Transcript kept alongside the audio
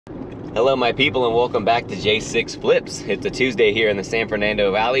Hello my people and welcome back to J6 Flips. It's a Tuesday here in the San Fernando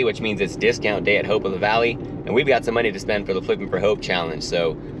Valley, which means it's discount day at Hope of the Valley, and we've got some money to spend for the Flipping for Hope challenge.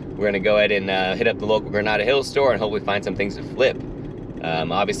 So we're gonna go ahead and hit up the local Granada Hills store and hopefully find some things to flip.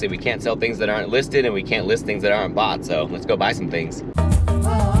 Obviously we can't sell things that aren't listed and we can't list things that aren't bought, so let's go buy some things.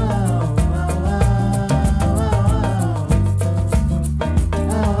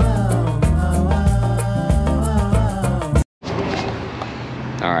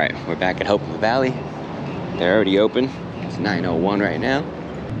 All right, we're back at Hope of the Valley. They're already open. It's 9:01 right now.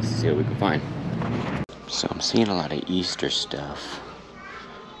 Let's see what we can find. So I'm seeing a lot of Easter stuff.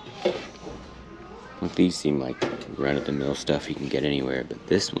 These seem like run-of-the-mill stuff you can get anywhere, but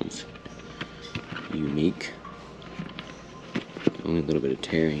this one's unique. Only a little bit of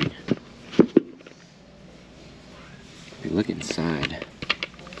tearing. If you look inside,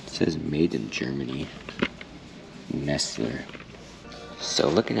 it says made in Germany. Nestler. So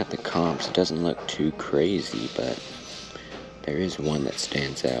looking at the comps, it doesn't look too crazy, but there is one that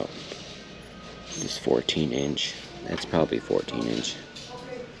stands out. This 14-inch. That's probably 14-inch.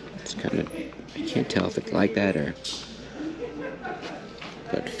 It's kind of, I can't tell if it's like that or,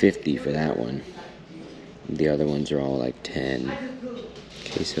 but 50 for that one. The other ones are all like 10.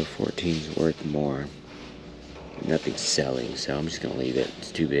 Okay, so 14's worth more. Nothing's selling, so I'm just gonna leave it.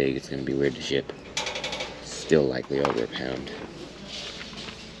 It's too big, it's gonna be weird to ship. Still likely over a pound.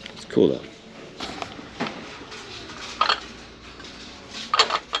 Cool though.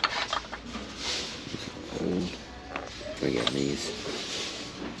 We got these.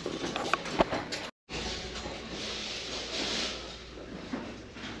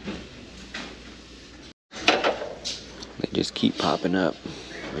 They just keep popping up.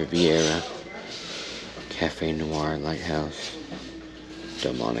 Riviera, Cafe Noir, Lighthouse,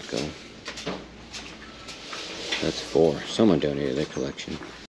 Delmonico. That's 4. Someone donated their collection.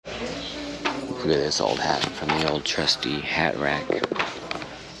 Look at this old hat from the old trusty hat rack.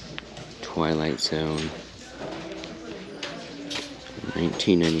 Twilight Zone.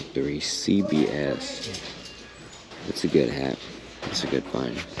 1993 CBS. It's a good hat. It's a good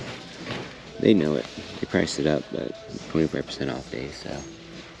find. They know it. They priced it up, but 25% off days, so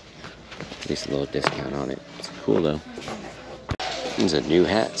at least a little discount on it. It's cool though. It's a new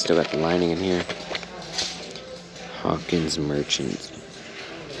hat. Still got the lining in here. Hawkins Merchants.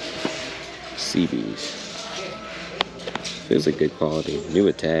 CBs. Feels like good quality. New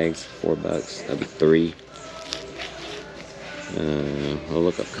with tags, $4. That'll be 3. I'll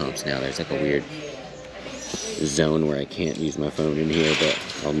look up comps now. There's like a weird zone where I can't use my phone in here, but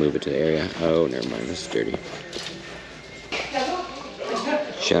I'll move it to the area. Oh, never mind. This is dirty.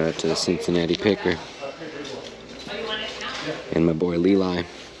 Shout out to the Cincinnati Picker and my boy Leli.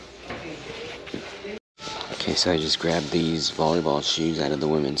 Okay, so I just grabbed these volleyball shoes out of the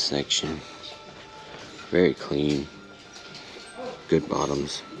women's section. Very clean, good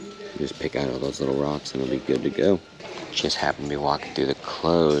bottoms. Just pick out all those little rocks and it'll be good to go. Just happened to be walking through the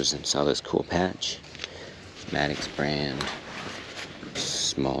clothes and saw this cool patch. Maddox brand,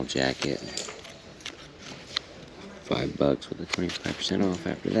 small jacket. $5 with a 25% off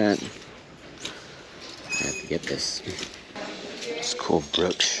after that. I have to get this. This cool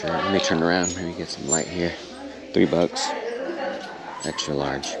Brooks shirt. Let me turn around, maybe get some light here. $3, extra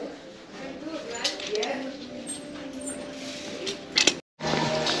large.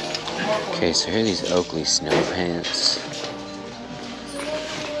 Okay, so here are these Oakley snow pants.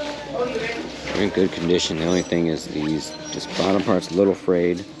 They're in good condition. The only thing is these, this bottom part's a little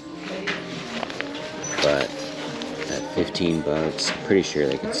frayed, but at $15, I'm pretty sure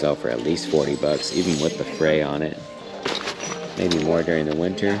they could sell for at least $40, even with the fray on it. Maybe more during the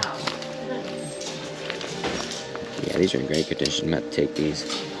winter. Yeah, these are in great condition. I'm about to take these.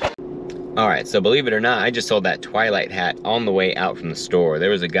 Alright, so believe it or not, I just sold that Twilight hat on the way out from the store. There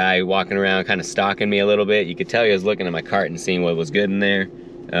was a guy walking around kind of stalking me a little bit. You could tell he was looking at my cart and seeing what was good in there.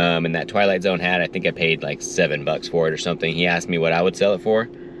 And that Twilight Zone hat, I think I paid like $7 for it or something. He asked me what I would sell it for.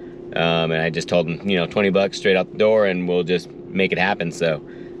 And I just told him, you know, $20 straight out the door and we'll just make it happen. So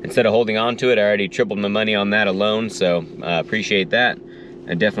instead of holding on to it, I already tripled my money on that alone. So appreciate that.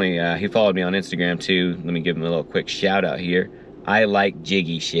 And definitely, he followed me on Instagram too. Let me give him a little quick shout out here. I like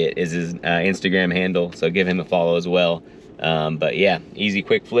Jiggy Shit is his Instagram handle, so give him a follow as well. But yeah, easy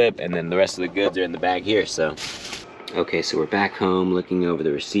quick flip, and then the rest of the goods are in the bag here. So okay, so we're back home, looking over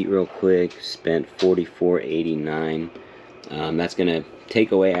the receipt real quick. Spent $44.89. That's gonna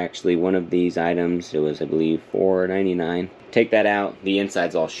take away actually one of these items. It was, I believe, $4.99. Take that out. The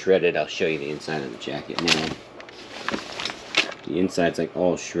inside's all shredded. I'll show you the inside of the jacket now. The inside's like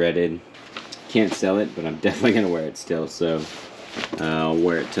all shredded. Can't sell it, but I'm definitely gonna wear it still. So I'll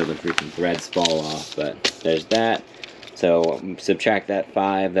wear it till the freaking threads fall off, but there's that. So subtract that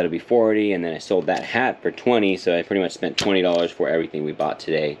 5, that'll be 40, and then I sold that hat for 20, so I pretty much spent $20 for everything we bought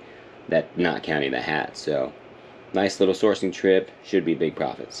today, that not counting the hat. So nice little sourcing trip, should be big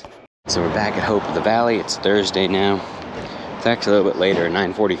profits. So we're back at Hope of the Valley. It's Thursday now. It's actually a little bit later,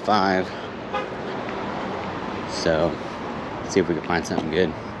 9:45. So let's see if we can find something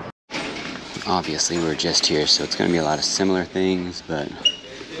good. Obviously we're just here, so it's gonna be a lot of similar things, but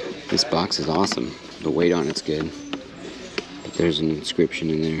this box is awesome. The weight on it's good. But there's an inscription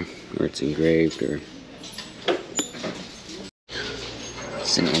in there, or it's engraved, or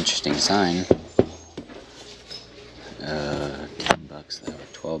it's an interesting sign. 10 bucks though,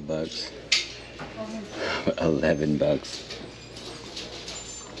 12 bucks, 11 bucks.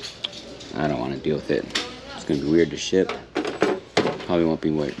 I don't want to deal with it. It's gonna be weird to ship. Probably won't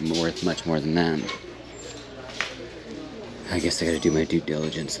be worth much more than that. I guess I gotta do my due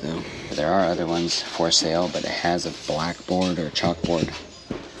diligence though. There are other ones for sale, but it has a blackboard or a chalkboard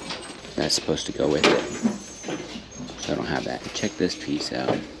that's supposed to go with it. So I don't have that. Check this piece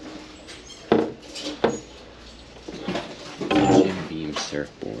out. Jim Beam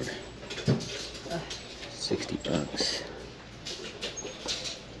surfboard. 60 bucks.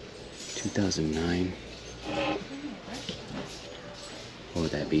 2009. What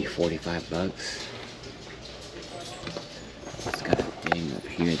would that be? 45 bucks? It's got a thing up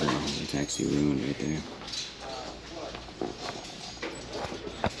here though. It's actually ruined right there.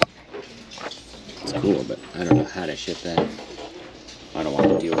 It's cool, but I don't know how to ship that. I don't want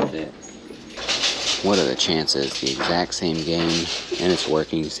to deal with it. What are the chances? The exact same game, and it's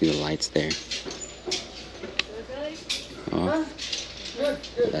working. You see the lights there. Oh,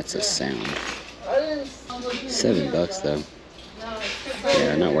 that's a sound. 7 bucks though.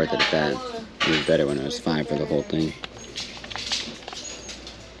 Yeah, not worth it at that. It was better when it was 5 for the whole thing.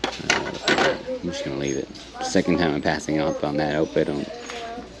 I'm just gonna leave it. Second time I'm passing up on that. I hope I don't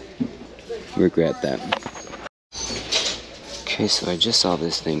regret that. Okay, so I just saw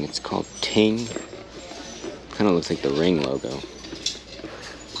this thing. It's called Ting. Kind of looks like the Ring logo.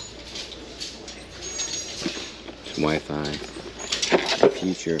 It's Wi-Fi.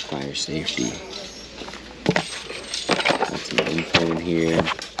 Future fire safety. Got some info in here.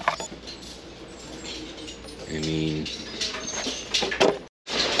 I mean,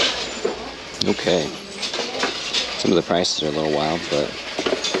 okay. Some of the prices are a little wild, but I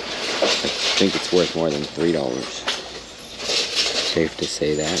think it's worth more than $3. Safe to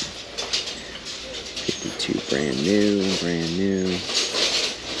say that. 52 brand new.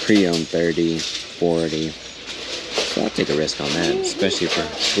 Pre-owned 30, 40. So I'll take a risk on that, especially for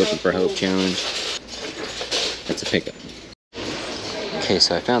looking for Hope Challenge. That's a pickup. Okay,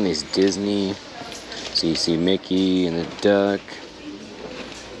 so I found these Disney. So you see Mickey and the duck.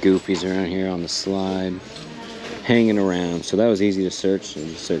 Goofy's around here on the slide. Hanging around. So that was easy to search. So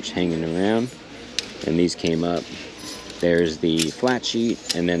you search hanging around. And these came up. There's the flat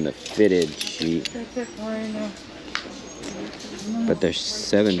sheet and then the fitted sheet. But there's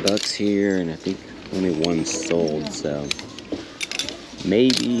 7 bucks here, and I think only one sold, so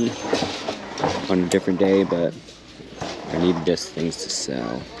maybe on a different day, but I need just things to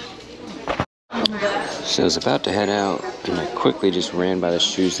sell. So I was about to head out, and I quickly just ran by the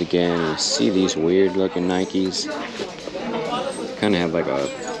shoes again, and you see these weird looking Nikes. Kind of have like a,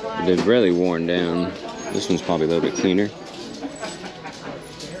 they're really worn down. This one's probably a little bit cleaner.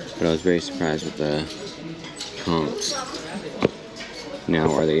 But I was very surprised with the comps.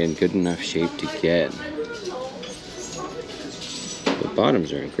 Now, are they in good enough shape to get? The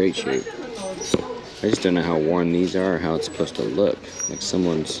bottoms are in great shape. I just don't know how worn these are or how it's supposed to look. Like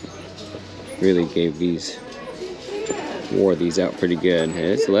someone's really wore these out pretty good.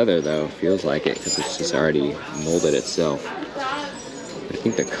 It's leather though, feels like it, because it's just already molded itself. But I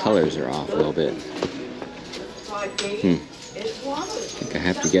think the colors are off a little bit. I think I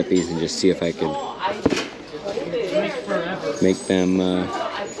have to get these and just see if I can make them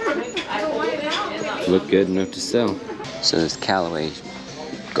look good enough to sell. So this Callaway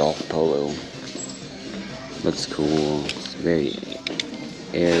golf polo looks cool. It's very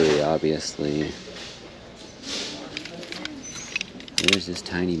airy, obviously. There's this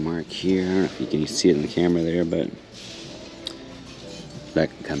tiny mark here. I don't know if you can see it in the camera there, but that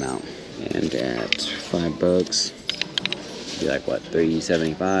can come out. And at 5 bucks, be like what,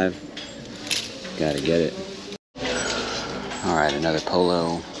 $3.75? Gotta get it. All right, another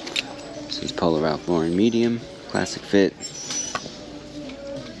polo. This is Polo Ralph Lauren medium, classic fit.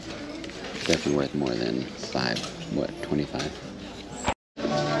 Definitely worth more than 25.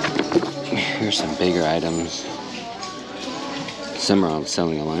 Here's some bigger items. Some are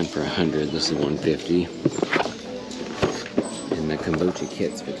selling a line for 100. This is 150. And the kombucha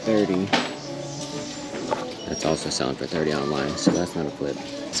kits for 30. That's also selling for 30 online, so that's not a flip.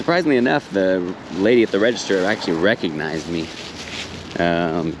 Surprisingly enough, the lady at the register actually recognized me.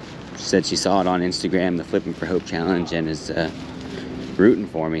 Said she saw it on Instagram, the Flipping for Hope challenge, and is rooting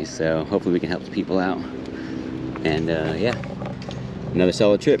for me. So hopefully we can help the people out. And yeah, another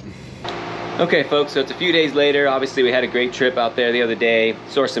solid trip. Okay folks, so it's a few days later. Obviously we had a great trip out there the other day.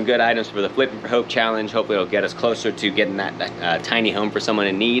 Sourced some good items for the Flipping for Hope challenge. Hopefully it'll get us closer to getting that tiny home for someone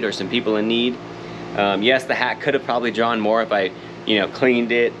in need or some people in need. Yes, the hat could have probably drawn more if I,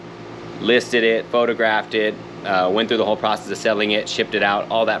 cleaned it, listed it, photographed it, went through the whole process of selling it, shipped it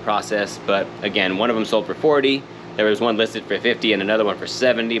out, all that process. But again, one of them sold for 40. There was one listed for 50 and another one for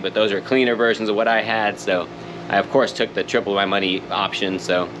 70, but those are cleaner versions of what I had. So I of course took the triple my money option.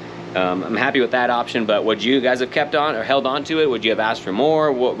 So I'm happy with that option. But would you guys have kept on or held on to it? Would you have asked for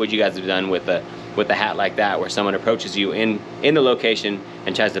more? What would you guys have done with a hat like that, where someone approaches you in the location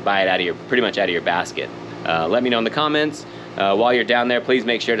and tries to buy it pretty much out of your basket? Let me know in the comments. While you're down there, please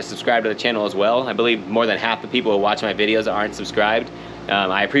make sure to subscribe to the channel as well. I believe more than half the people who watch my videos aren't subscribed.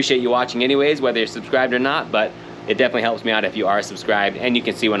 I appreciate you watching anyways, whether you're subscribed or not, but it definitely helps me out if you are subscribed, and you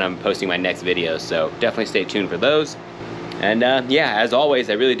can see when I'm posting my next videos, so definitely stay tuned for those. And yeah, as always,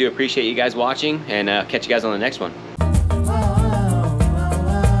 I really do appreciate you guys watching, and catch you guys on the next one.